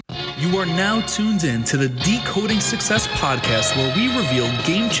You are now tuned in to the Decoding Success podcast, where we reveal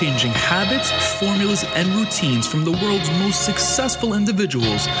game-changing habits, formulas, and routines from the world's most successful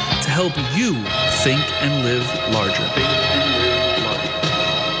individuals to help you think and live larger.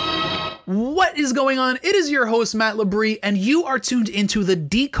 What is going on? It is your host, Matt Labrie, and you are tuned into the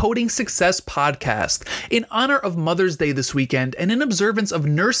Decoding Success podcast. In honor of Mother's Day this weekend and in observance of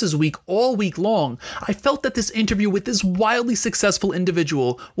Nurses Week all week long, I felt that this interview with this wildly successful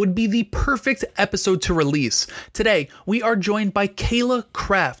individual would be the perfect episode to release. Today, we are joined by Kayla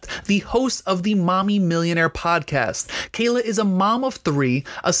Kraft, the host of the Mommy Millionaire podcast. Kayla is a mom of three,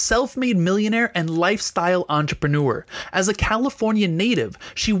 a self-made millionaire, and lifestyle entrepreneur. As a California native,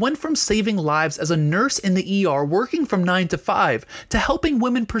 she went from saving lives as a nurse in the ER working from 9 to 5 to helping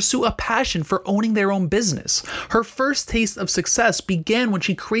women pursue a passion for owning their own business. Her first taste of success began when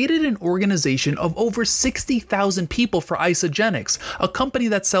she created an organization of over 60,000 people for Isagenix, a company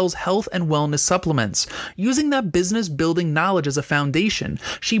that sells health and wellness supplements. Using that business building knowledge as a foundation,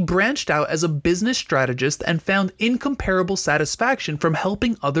 she branched out as a business strategist and found incomparable satisfaction from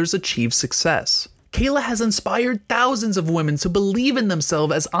helping others achieve success. Kayla has inspired thousands of women to believe in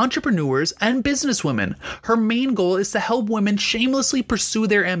themselves as entrepreneurs and businesswomen. Her main goal is to help women shamelessly pursue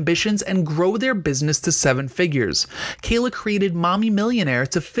their ambitions and grow their business to 7 figures. Kayla created Mommy Millionaire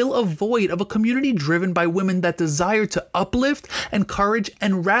to fill a void of a community driven by women that desire to uplift, encourage,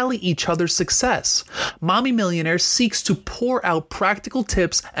 and rally each other's success. Mommy Millionaire seeks to pour out practical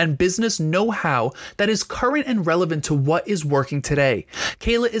tips and business know-how that is current and relevant to what is working today.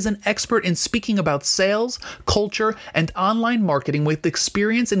 Kayla is an expert in speaking about sales, culture, and online marketing with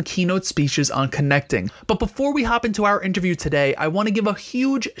experience in keynote speeches on connecting. But before we hop into our interview today, I want to give a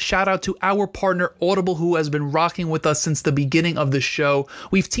huge shout out to our partner Audible, who has been rocking with us since the beginning of the show.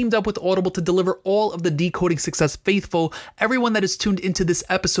 We've teamed up with Audible to deliver all of the Decoding Success faithful, everyone that is tuned into this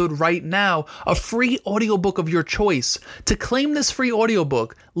episode right now, a free audiobook of your choice. To claim this free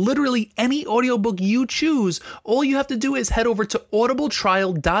audiobook, literally any audiobook you choose, all you have to do is head over to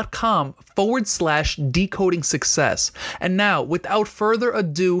audibletrial.com/decoding success. And now, without further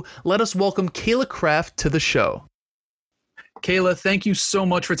ado, let us welcome Kayla Kraft to the show. Kayla, thank you so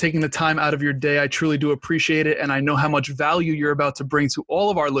much for taking the time out of your day. I truly do appreciate it, and I know how much value you're about to bring to all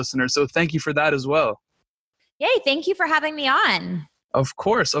of our listeners, so thank you for that as well. Yay, thank you for having me on. Of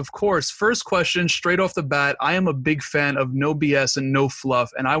course. First question, straight off the bat, I am a big fan of no BS and no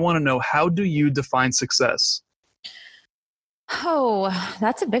fluff, and I want to know, how do you define success? Oh,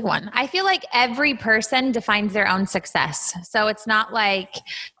 that's a big one. I feel like every person defines their own success. So it's not like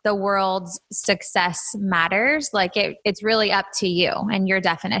the world's success matters. Like it's really up to you and your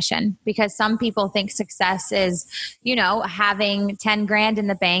definition, because some people think success is, having 10 grand in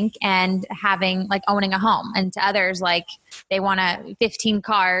the bank and having owning a home. And to others, they want 15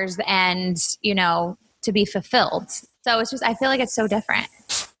 cars and, to be fulfilled. So it's just, I feel like it's so different.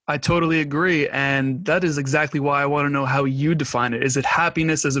 I totally agree. And that is exactly why I want to know how you define it. Is it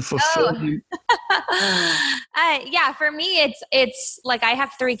happiness? Is it fulfillment? Yeah, for me, it's like I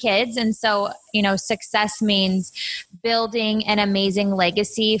have 3 kids. And so, success means building an amazing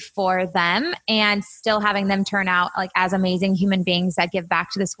legacy for them and still having them turn out as amazing human beings that give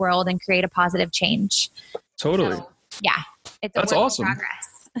back to this world and create a positive change. Totally. So, yeah. That's awesome. Progress.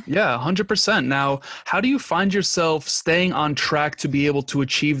 Yeah, 100%. Now, how do you find yourself staying on track to be able to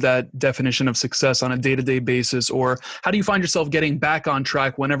achieve that definition of success on a day-to-day basis? Or how do you find yourself getting back on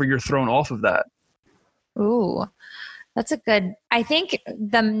track whenever you're thrown off of that? Ooh, I think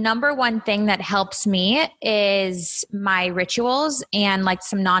the number one thing that helps me is my rituals and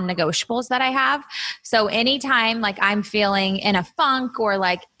some non-negotiables that I have. So anytime I'm feeling in a funk or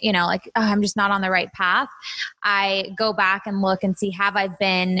I'm just not on the right path, I go back and look and see, have I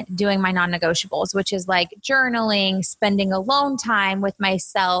been doing my non-negotiables, which is journaling, spending alone time with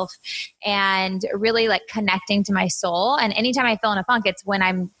myself, and really connecting to my soul. And anytime I feel in a funk, it's when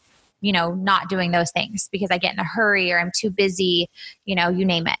I'm not doing those things because I get in a hurry or I'm too busy, you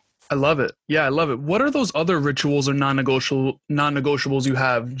name it. I love it. Yeah, I love it. What are those other rituals or non-negotiables you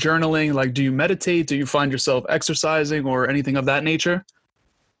have? Journaling, do you meditate? Do you find yourself exercising or anything of that nature?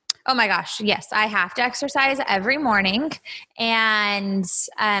 Oh my gosh. Yes. I have to exercise every morning, and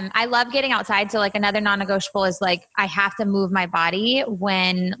I love getting outside. So another non-negotiable is I have to move my body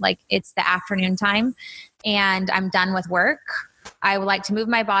when it's the afternoon time and I'm done with work. I would like to move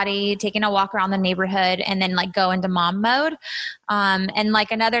my body, taking a walk around the neighborhood, and then go into mom mode. And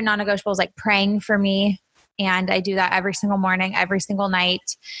another non-negotiable is praying for me. And I do that every single morning, every single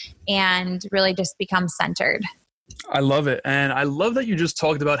night, and really just become centered. I love it. And I love that you just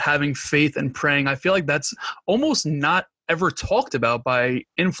talked about having faith and praying. I feel like that's almost not ever talked about by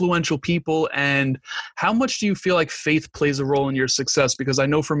influential people? And how much do you feel like faith plays a role in your success? Because I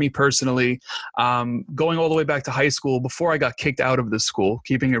know for me personally, going all the way back to high school, before I got kicked out of the school,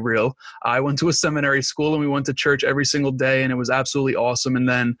 keeping it real, I went to a seminary school and we went to church every single day, and it was absolutely awesome. And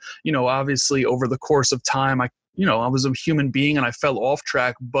then, obviously over the course of time, I was a human being and I fell off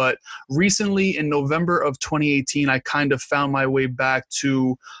track. But recently in November of 2018, I kind of found my way back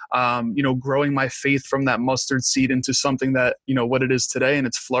to, growing my faith from that mustard seed into something that, what it is today, and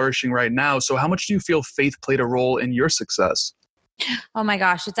it's flourishing right now. So how much do you feel faith played a role in your success? Oh my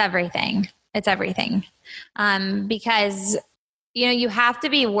gosh, it's everything. It's everything. Because, you have to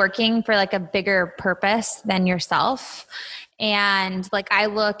be working for like a bigger purpose than yourself. And like, I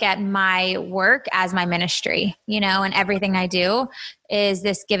look at my work as my ministry, and everything I do. Is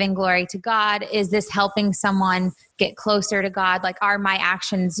this giving glory to God? Is this helping someone get closer to God? Like, are my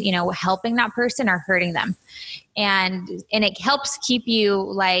actions, helping that person or hurting them? And it helps keep you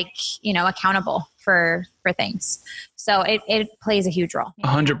like, accountable for things. So it plays a huge role.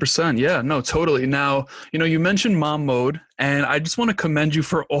 100%. Yeah, no, totally. Now, you mentioned Mom Mode, and I just want to commend you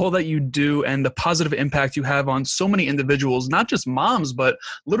for all that you do and the positive impact you have on so many individuals, not just moms, but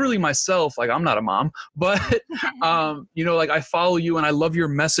literally myself. Like, I'm not a mom, but, like I follow you and I love your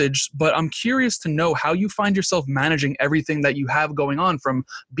message, but I'm curious to know how you find yourself managing everything that you have going on, from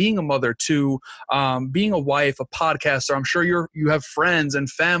being a mother to being a wife, a podcaster. I'm sure you have friends and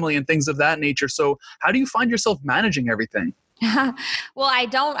family and things of that nature. So how do you find yourself managing everything? Well,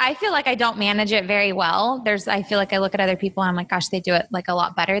 I feel like I don't manage it very well. I feel like I look at other people and I'm like, gosh, they do it like a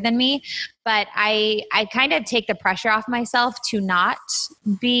lot better than me. But I kind of take the pressure off myself to not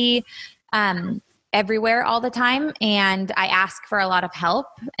be, everywhere all the time. And I ask for a lot of help.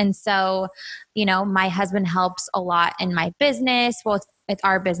 And so, my husband helps a lot in my business. Well, it's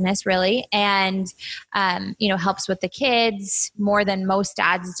our business really. And, helps with the kids more than most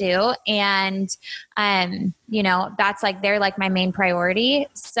dads do. And, that's like, they're like my main priority.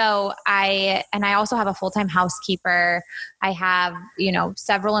 So I also have a full-time housekeeper. I have,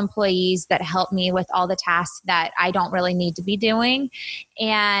 several employees that help me with all the tasks that I don't really need to be doing.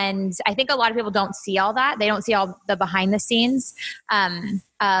 And I think a lot of people don't see all that. They don't see all the behind the scenes,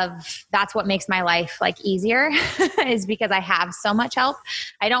 of that's what makes my life like easier is because I have so much help.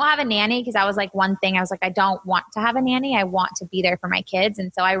 I don't have a nanny because that was like one thing I was like, I don't want to have a nanny. I want to be there for my kids.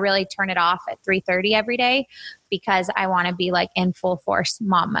 And so I really turn it off at 3:30 every day because I want to be like in full force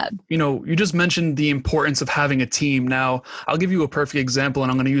mom mode. You just mentioned the importance of having a team. Now, I'll give you a perfect example,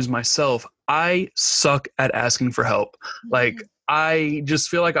 and I'm going to use myself. I suck at asking for help. Like, I just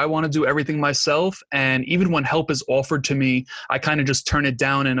feel like I want to do everything myself. And even when help is offered to me, I kind of just turn it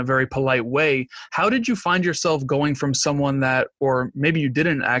down in a very polite way. How did you find yourself going from someone that, or maybe you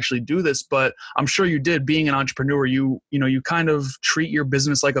didn't actually do this, but I'm sure you did, being an entrepreneur, you kind of treat your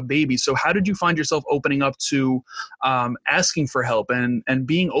business like a baby. So how did you find yourself opening up to asking for help and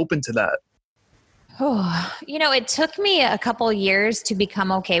being open to that? Oh, it took me a couple years to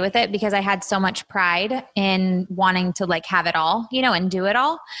become okay with it because I had so much pride in wanting to like have it all, and do it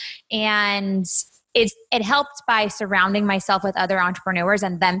all. And it helped by surrounding myself with other entrepreneurs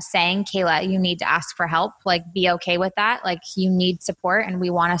and them saying, Kayla, you need to ask for help. Like, be okay with that. Like, you need support and we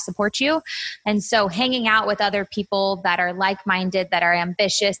want to support you. And so hanging out with other people that are like-minded, that are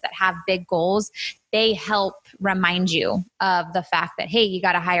ambitious, that have big goals, they help remind you of the fact that, hey, you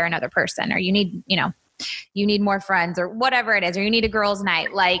got to hire another person, or you need more friends, or whatever it is, or you need a girls'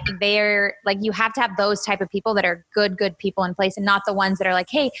 night. Like, they're like, you have to have those type of people that are good people in place, and not the ones that are like,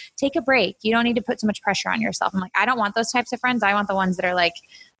 hey, take a break. You don't need to put so much pressure on yourself. I'm like, I don't want those types of friends. I want the ones that are like,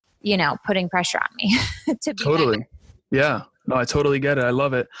 putting pressure on me to be totally better. Yeah. No, I totally get it. I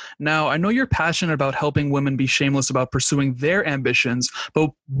love it. Now, I know you're passionate about helping women be shameless about pursuing their ambitions, but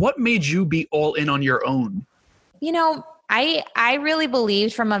what made you be all in on your own? I really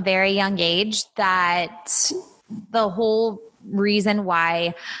believed from a very young age that the whole reason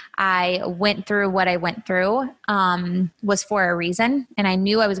why I went through what I went through was for a reason. And I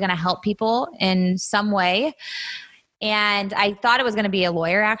knew I was going to help people in some way. And I thought it was going to be a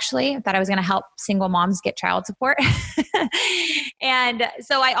lawyer, actually. I thought I was going to help single moms get child support. And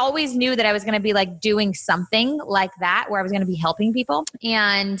so I always knew that I was going to be like doing something like that, where I was going to be helping people.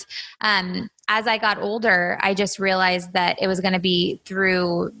 And as I got older, I just realized that it was going to be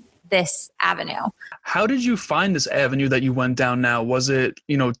through this avenue. How did you find this avenue that you went down now? Was it,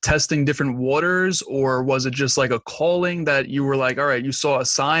 testing different waters, or was it just like a calling that you were like, all right, you saw a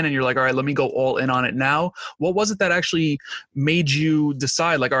sign and you're like, all right, let me go all in on it now? What was it that actually made you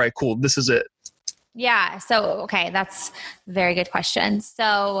decide like, all right, cool, this is it? Yeah. So, okay. That's a very good question.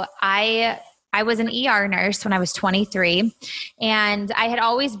 So I I was an ER nurse when I was 23, and I had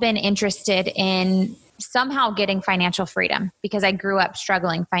always been interested in somehow getting financial freedom because I grew up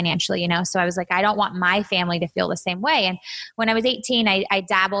struggling financially, so I was like, I don't want my family to feel the same way. And when I was 18, I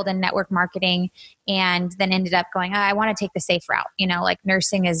dabbled in network marketing and then ended up going, I want to take the safe route, like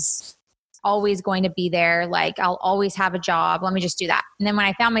nursing is always going to be there. Like I'll always have a job. Let me just do that. And then when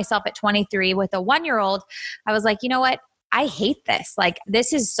I found myself at 23 with a 1-year-old, I was like, you know what? I hate this. Like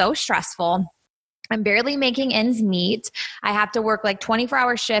this is so stressful. I'm barely making ends meet. I have to work like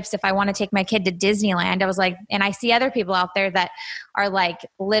 24-hour shifts if I want to take my kid to Disneyland. I was like, and I see other people out there that are like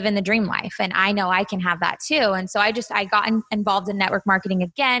living the dream life. And I know I can have that too. And so I got involved in network marketing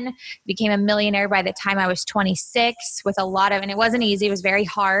again, became a millionaire by the time I was 26 with and it wasn't easy. It was very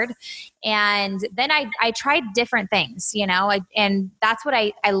hard. And then I tried different things, and that's what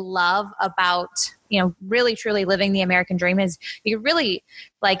I love about, really truly living the American dream is you really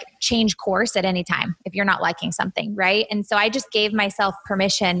like change course at any time if you're not liking something, right? And so I just gave myself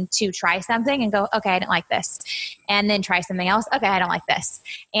permission to try something and go, okay, I didn't like this. And then try something else. Okay, I don't like this.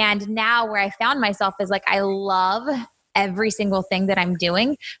 And now where I found myself is like, I love every single thing that I'm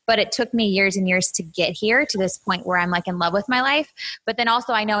doing, but it took me years and years to get here to this point where I'm like in love with my life. But then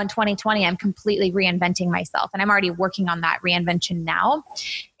also I know in 2020, I'm completely reinventing myself and I'm already working on that reinvention now.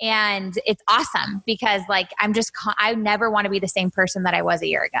 And it's awesome because like, I never want to be the same person that I was a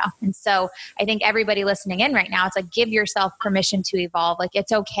year ago. And so I think everybody listening in right now, it's like, give yourself permission to evolve. Like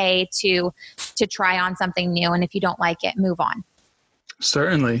it's okay to try on something new. And if you don't like it, move on.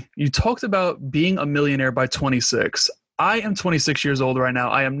 Certainly. You talked about being a millionaire by 26. I am 26 years old right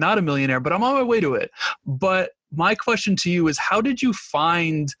now. I am not a millionaire, but I'm on my way to it. But my question to you is, how did you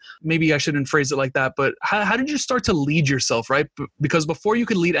find, maybe I shouldn't phrase it like that, but how did you start to lead yourself, right? Because before you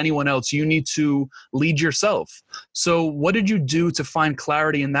could lead anyone else, you need to lead yourself. So what did you do to find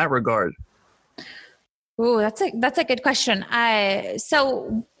clarity in that regard? Ooh, that's a good question.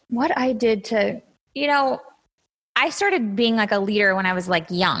 So what I did to, I started being like a leader when I was like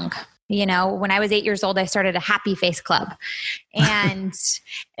young. When I was 8 years old, I started a happy face club. And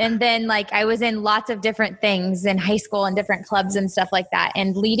then like I was in lots of different things in high school and different clubs and stuff like that,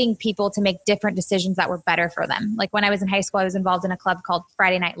 and leading people to make different decisions that were better for them. Like when I was in high school, I was involved in a club called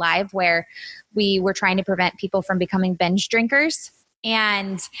Friday Night Live, where we were trying to prevent people from becoming binge drinkers.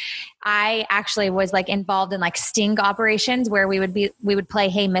 And I actually was like involved in like sting operations where we would play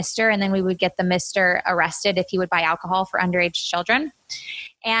Hey Mister, and then we would get the Mister arrested if he would buy alcohol for underage children.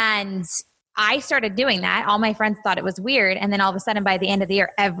 And I started doing that. All my friends thought it was weird. And then all of a sudden by the end of the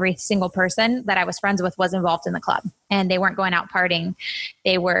year, every single person that I was friends with was involved in the club, and they weren't going out partying.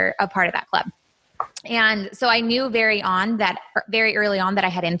 They were a part of that club. And so I knew very early on that I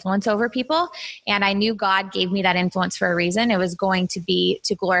had influence over people, and I knew God gave me that influence for a reason. It was going to be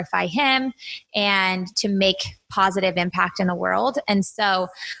to glorify Him and to make positive impact in the world. And so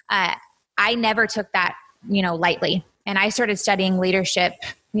I never took that, lightly. And I started studying leadership,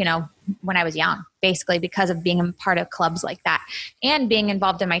 when I was young, basically because of being a part of clubs like that and being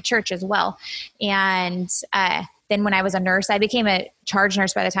involved in my church as well. And then when I was a nurse, I became a charge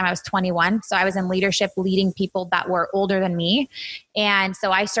nurse by the time I was 21. So I was in leadership, leading people that were older than me. And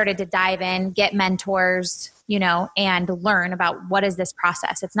so I started to dive in, get mentors, and learn about what is this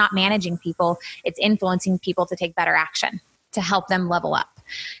process. It's not managing people. It's influencing people to take better action, to help them level up.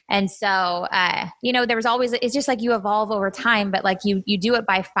 And so, there was always, it's just like you evolve over time, but like you do it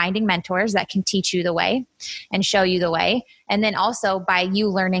by finding mentors that can teach you the way and show you the way. And then also by you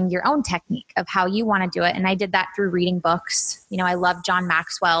learning your own technique of how you want to do it. And I did that through reading books. I love John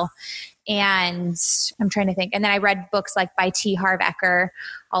Maxwell, and I'm trying to think. And then I read books like by T. Harv Eker,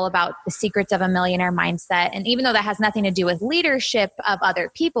 all about the secrets of a millionaire mindset. And even though that has nothing to do with leadership of other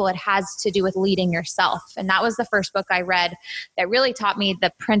people, it has to do with leading yourself. And that was the first book I read that really taught me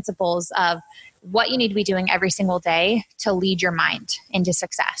the principles of what you need to be doing every single day to lead your mind into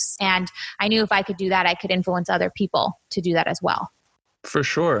success. And I knew if I could do that, I could influence other people to do that as well. For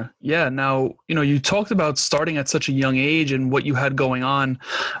sure. Yeah. Now, you talked about starting at such a young age and what you had going on.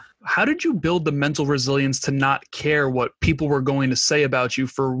 How did you build the mental resilience to not care what people were going to say about you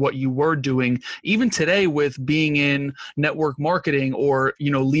for what you were doing, even today with being in network marketing or,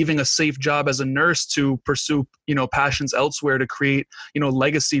 leaving a safe job as a nurse to pursue, passions elsewhere to create,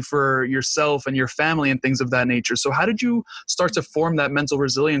 legacy for yourself and your family and things of that nature. So how did you start to form that mental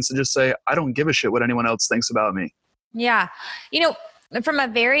resilience to just say, I don't give a shit what anyone else thinks about me? Yeah. From a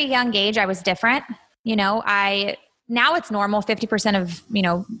very young age, I was different. Now it's normal. 50% of,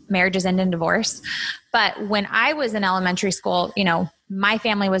 marriages end in divorce. But when I was in elementary school, my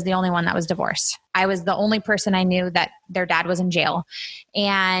family was the only one that was divorced. I was the only person I knew that their dad was in jail,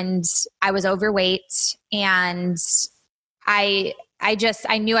 and I was overweight, and I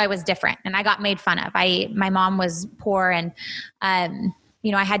knew I was different, and I got made fun of. My mom was poor, and,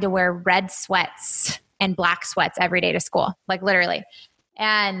 I had to wear red sweats and black sweats every day to school, like literally.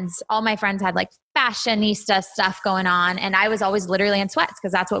 And all my friends had like fashionista stuff going on. And I was always literally in sweats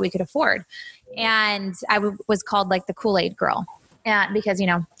because that's what we could afford. And I was called like the Kool-Aid girl. And because,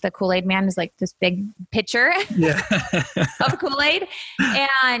 the Kool-Aid man is like this big pitcher of Kool-Aid.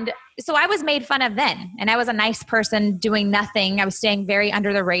 And so I was made fun of then. And I was a nice person doing nothing. I was staying very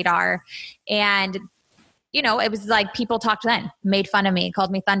under the radar. And, it was like people talked then, made fun of me, called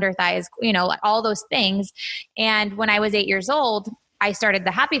me thunder thighs, like all those things. And when I was 8 years old, I started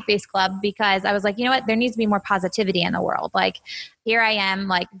the Happy Face Club because I was like, you know what, there needs to be more positivity in the world. Like here I am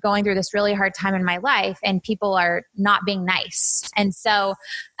like going through this really hard time in my life and people are not being nice. And so,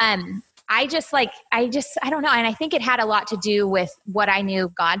 I don't know. And I think it had a lot to do with what I knew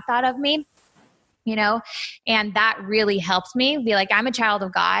God thought of me, and that really helped me be like, I'm a child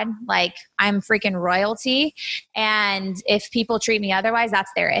of God. Like I'm freaking royalty. And if people treat me otherwise,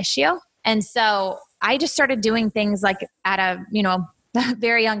 that's their issue. And so I just started doing things like at a,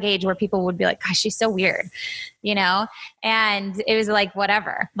 very young age where people would be like, gosh, she's so weird, and it was like,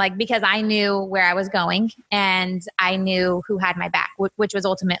 whatever, like, because I knew where I was going and I knew who had my back, which was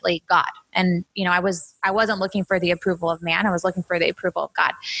ultimately God. And, I wasn't looking for the approval of man. I was looking for the approval of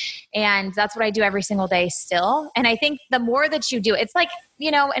God. And that's what I do every single day still. And I think the more that you do, it's like,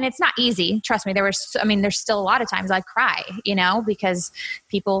 and it's not easy. Trust me, there's still a lot of times I cry, because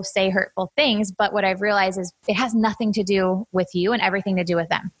people say hurtful things. But what I've realized is it has nothing to do with you and everything to do with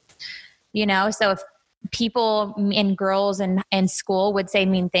them, So if people and girls in school would say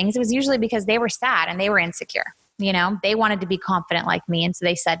mean things, it was usually because they were sad and they were insecure. They wanted to be confident like me. And so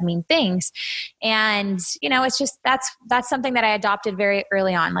they said mean things. And, it's just, that's something that I adopted very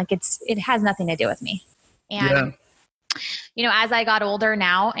early on. Like it has nothing to do with me. And, as I got older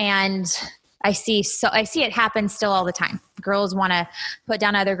now and I see it happen still all the time. Girls want to put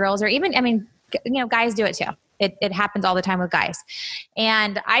down other girls or even, guys do it too. It happens all the time with guys.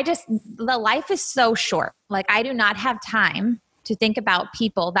 And the life is so short. Like I do not have time to think about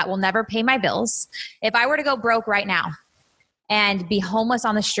people that will never pay my bills. If I were to go broke right now and be homeless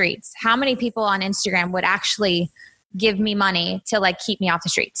on the streets, how many people on Instagram would actually give me money to like keep me off the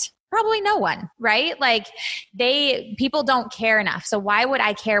streets? Probably no one, right? Like people don't care enough. So why would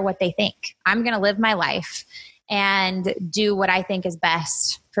I care what they think? I'm going to live my life and do what I think is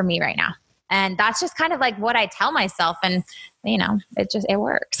best for me right now. And that's just kind of like what I tell myself. And, it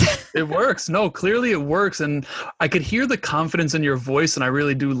works. It works. No, clearly it works. And I could hear the confidence in your voice and I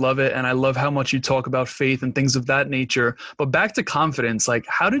really do love it. And I love how much you talk about faith and things of that nature. But back to confidence, like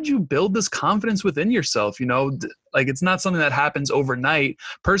how did you build this confidence within yourself? Like it's not something that happens overnight.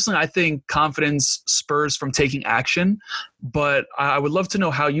 Personally, I think confidence spurs from taking action, but I would love to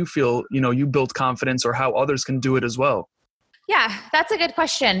know how you feel, you build confidence or how others can do it as well. Yeah, that's a good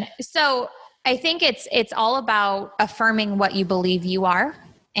question. So I think it's all about affirming what you believe you are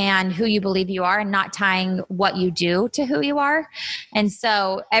and who you believe you are and not tying what you do to who you are. And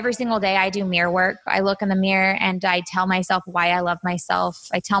so every single day I do mirror work. I look in the mirror and I tell myself why I love myself.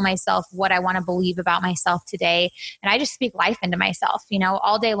 I tell myself what I want to believe about myself today. And I just speak life into myself.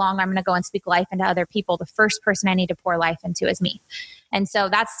 All day long, I'm going to go and speak life into other people. The first person I need to pour life into is me. And so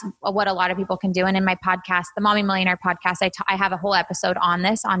that's what a lot of people can do. And in my podcast, the Mommy Millionaire podcast, I have a whole episode on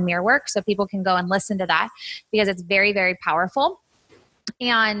this, on mirror work. So people can go and listen to that because it's very, very powerful.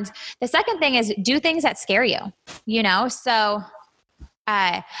 And the second thing is do things that scare you, So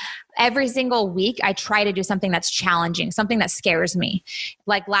every single week I try to do something that's challenging, something that scares me.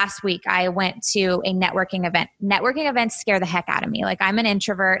 Like last week I went to a networking event. Networking events scare the heck out of me. Like I'm an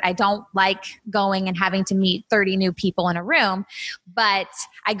introvert. I don't like going and having to meet 30 new people in a room, but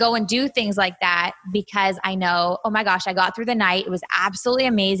I go and do things like that because I know, oh my gosh, I got through the night. It was absolutely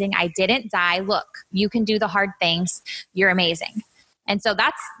amazing. I didn't die. Look, you can do the hard things. You're amazing. And so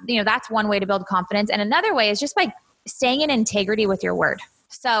that's one way to build confidence. And another way is just by staying in integrity with your word.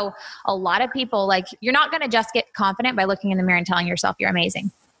 So a lot of people, like, you're not going to just get confident by looking in the mirror and telling yourself you're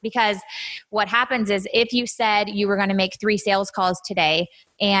amazing. Because what happens is if you said you were going to make 3 sales calls today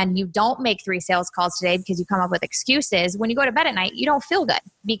and you don't make 3 sales calls today because you come up with excuses, when you go to bed at night, you don't feel good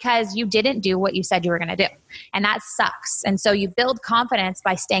because you didn't do what you said you were going to do. And that sucks. And so you build confidence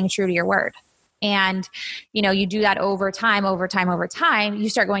by staying true to your word. And, you do that over time, you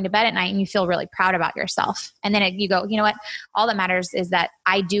start going to bed at night and you feel really proud about yourself. And then you go, you know what? All that matters is that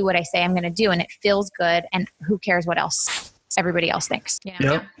I do what I say I'm going to do and it feels good. And who cares what else everybody else thinks. You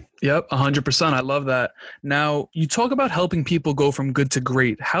know? Yep. 100%. I love that. Now, you talk about helping people go from good to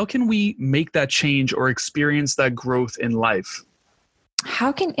great. How can we make that change or experience that growth in life?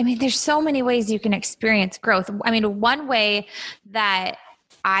 There's so many ways you can experience growth. I mean, one way that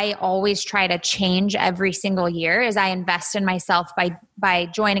I always try to change every single year is I invest in myself by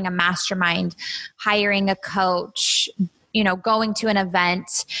joining a mastermind, hiring a coach, going to an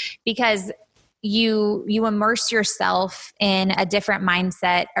event, because you immerse yourself in a different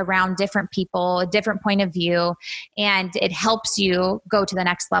mindset around different people, a different point of view, and it helps you go to the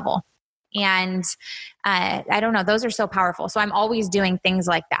next level. And I don't know, those are so powerful. So I'm always doing things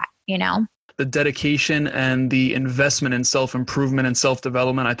like that, The dedication and the investment in self-improvement and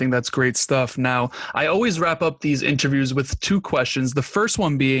self-development, I think that's great stuff. Now, I always wrap up these interviews with 2 questions. The first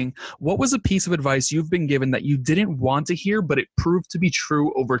one being, what was a piece of advice you've been given that you didn't want to hear, but it proved to be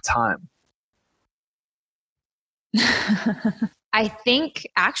true over time? I think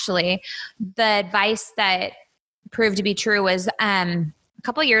actually the advice that proved to be true was a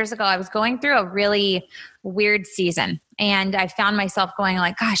couple of years ago, I was going through a really weird season, and I found myself going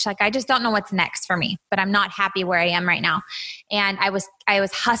like, gosh, I just don't know what's next for me, but I'm not happy where I am right now. And I was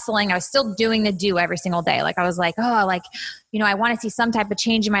hustling. I was still doing the do every single day. Like I was like, I want to see some type of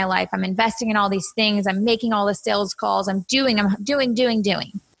change in my life. I'm investing in all these things. I'm making all the sales calls. I'm doing.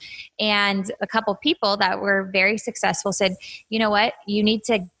 And a couple people that were very successful said, you know what, you need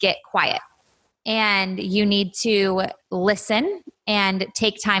to get quiet and you need to listen and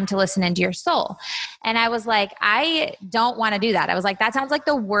take time to listen into your soul. And I was like, I don't want to do that. I was like, that sounds like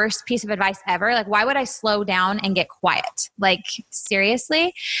the worst piece of advice ever. Like, why would I slow down and get quiet? Like,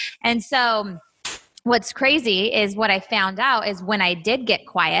 seriously? And so what's crazy is what I found out is when I did get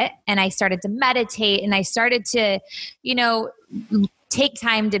quiet and I started to meditate and I started to, take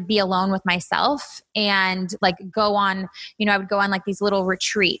time to be alone with myself and like go on, I would go on like these little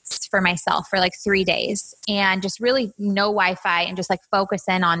retreats for myself for like 3 days and just really no Wi-Fi and just like focus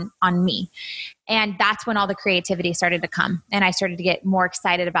in on me. And that's when all the creativity started to come and I started to get more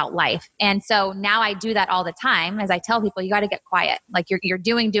excited about life. And so now I do that all the time. As I tell people, you got to get quiet. Like you're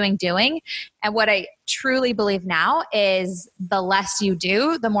doing. And what I truly believe now is the less you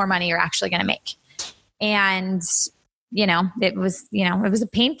do, the more money you're actually going to make. And it was a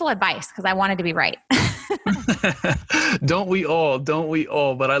painful advice because I wanted to be right. Don't we all?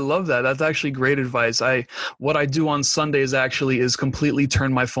 But I love that. That's actually great advice. What I do on Sundays actually is completely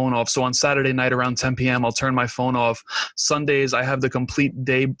turn my phone off. So on Saturday night around 10 p.m., I'll turn my phone off. Sundays, I have the complete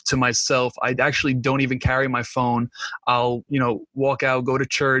day to myself. I actually don't even carry my phone. I'll, walk out, go to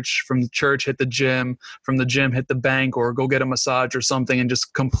church, from the church, hit the gym, from the gym, hit the bank, or go get a massage or something and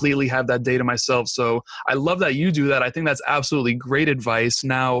just completely have that day to myself. So I love that you do that. I think that's absolutely great advice.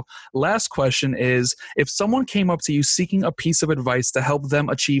 Now, last question is, if someone came up to you seeking a piece of advice to help them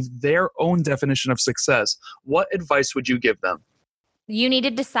achieve their own definition of success, what advice would you give them? You need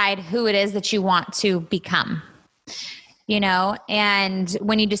to decide who it is that you want to become, and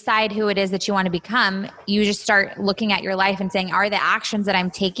when you decide who it is that you want to become, you just start looking at your life and saying, are the actions that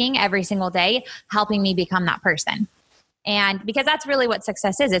I'm taking every single day helping me become that person? And because that's really what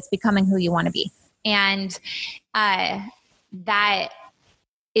success is, it's becoming who you want to be. And that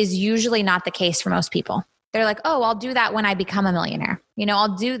is usually not the case for most people. They're like, oh, I'll do that when I become a millionaire.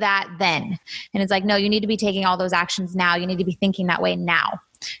 I'll do that then. And it's like, no, you need to be taking all those actions now. You need to be thinking that way now.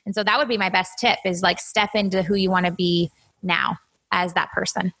 And so that would be my best tip is like step into who you want to be now as that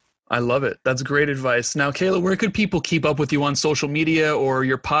person. I love it. That's great advice. Now, Kayla, where could people keep up with you on social media or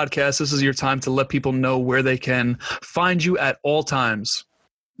your podcast? This is your time to let people know where they can find you at all times.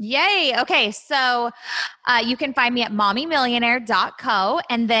 Yay. Okay. So you can find me at mommymillionaire.co.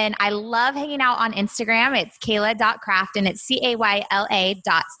 And then I love hanging out on Instagram. It's Kayla.craft and it's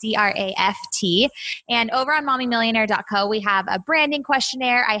CAYLA.CRAFT. And over on mommymillionaire.co, we have a branding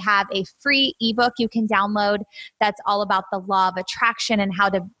questionnaire. I have a free ebook you can download that's all about the law of attraction and how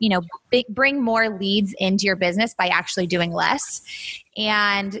to, bring more leads into your business by actually doing less.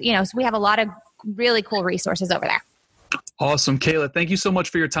 And, so we have a lot of really cool resources over there. Awesome. Kayla, thank you so much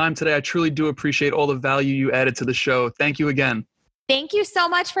for your time today. I truly do appreciate all the value you added to the show. Thank you again. Thank you so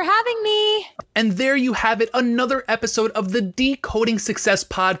much for having me. And there you have it, another episode of the Decoding Success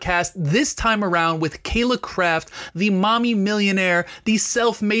podcast, this time around with Kayla Craft, the mommy millionaire, the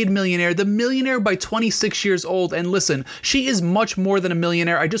self-made millionaire, the millionaire by 26 years old. And listen, she is much more than a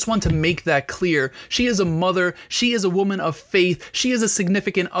millionaire. I just want to make that clear. She is a mother. She is a woman of faith. She is a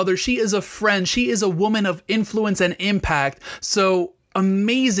significant other. She is a friend. She is a woman of influence and impact. So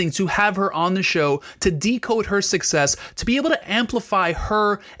amazing to have her on the show to decode her success, to be able to amplify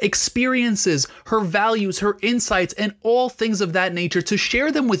her experiences, her values, her insights, and all things of that nature, to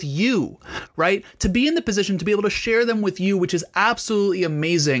share them with you, right? To be in the position to be able to share them with you, which is absolutely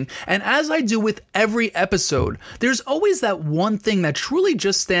amazing. And as I do with every episode, there's always that one thing that truly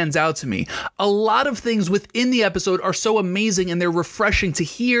just stands out to me. A lot of things within the episode are so amazing and they're refreshing to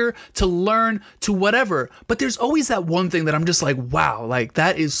hear, to learn, to whatever. But there's always that one thing that I'm just like, wow, like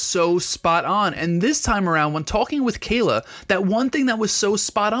that is so spot on. And this time around, when talking with Kayla, that one thing that was so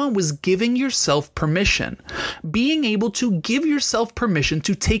spot on was giving yourself permission. Being able to give yourself permission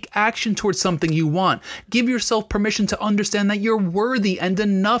to take action towards something you want. Give yourself permission to understand that you're worthy and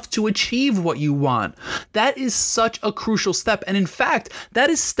enough to achieve what you want. That is such a crucial step. And in fact, that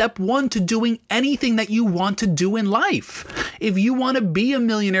is step one to doing anything that you want to do in life. If you want to be a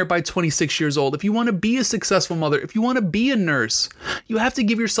millionaire by 26 years old, if you want to be a successful mother, if you want to be a nurse, you have to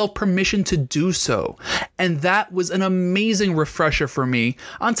give yourself permission to do so. And that was an amazing refresher for me.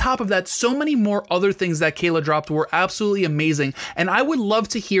 On top of that, so many more other things that Kayla dropped were absolutely amazing. And I would love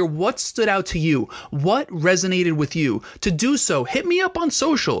to hear what stood out to you, what resonated with you. To do so, hit me up on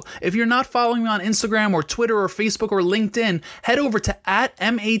social. If you're not following me on Instagram or Twitter or Facebook or LinkedIn, head over to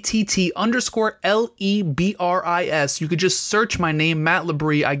 @MATT_LEBRIS. You could just search my name, Matt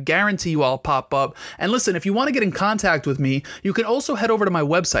Labrie. I guarantee you I'll pop up. And listen, if you want to get in contact with me, you can also head over to my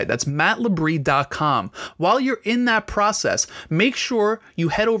website. That's mattlabrie.com. While you're in that process, make sure you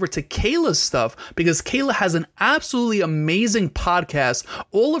head over to Kayla's stuff, because Kayla has an absolutely amazing podcast.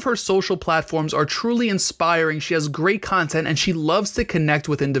 All of her social platforms are truly inspiring. She has great content and she loves to connect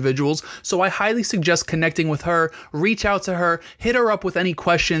with individuals. So I highly suggest connecting with her. Reach out to her, hit her up with any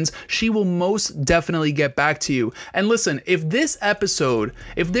questions. She will most definitely get back to you. And listen, if this episode,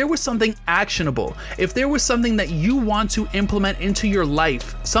 if there was something actionable, if there was something that you want to implement into your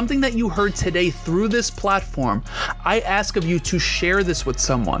life, something that you heard today through this platform, I ask of you to share this with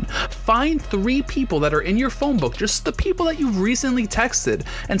someone. Find 3 people that are in your phone book, just the people that you've recently texted,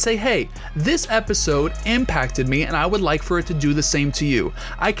 and say, hey, this episode impacted me and I would like for it to do the same to you.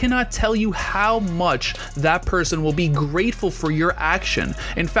 I cannot tell you how much that person will be grateful for your action.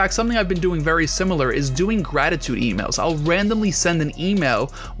 In fact, something I've been doing very similar is doing gratitude emails. I'll randomly send an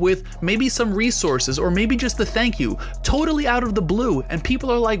email with maybe some resources or maybe just a thank you, totally out of the blue, and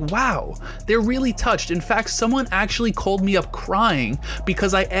people are like, wow, they're really touched. In fact, someone actually called me up crying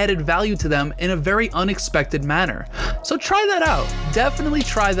because I added value to them in a very unexpected manner. So try that out. Definitely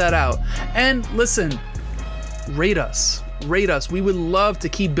try that out. And listen, rate us. We would love to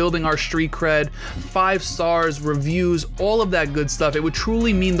keep building our street cred. 5 stars, reviews, all of that good stuff. It would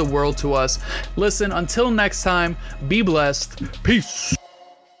truly mean the world to us. Listen, until next time, be blessed. Peace.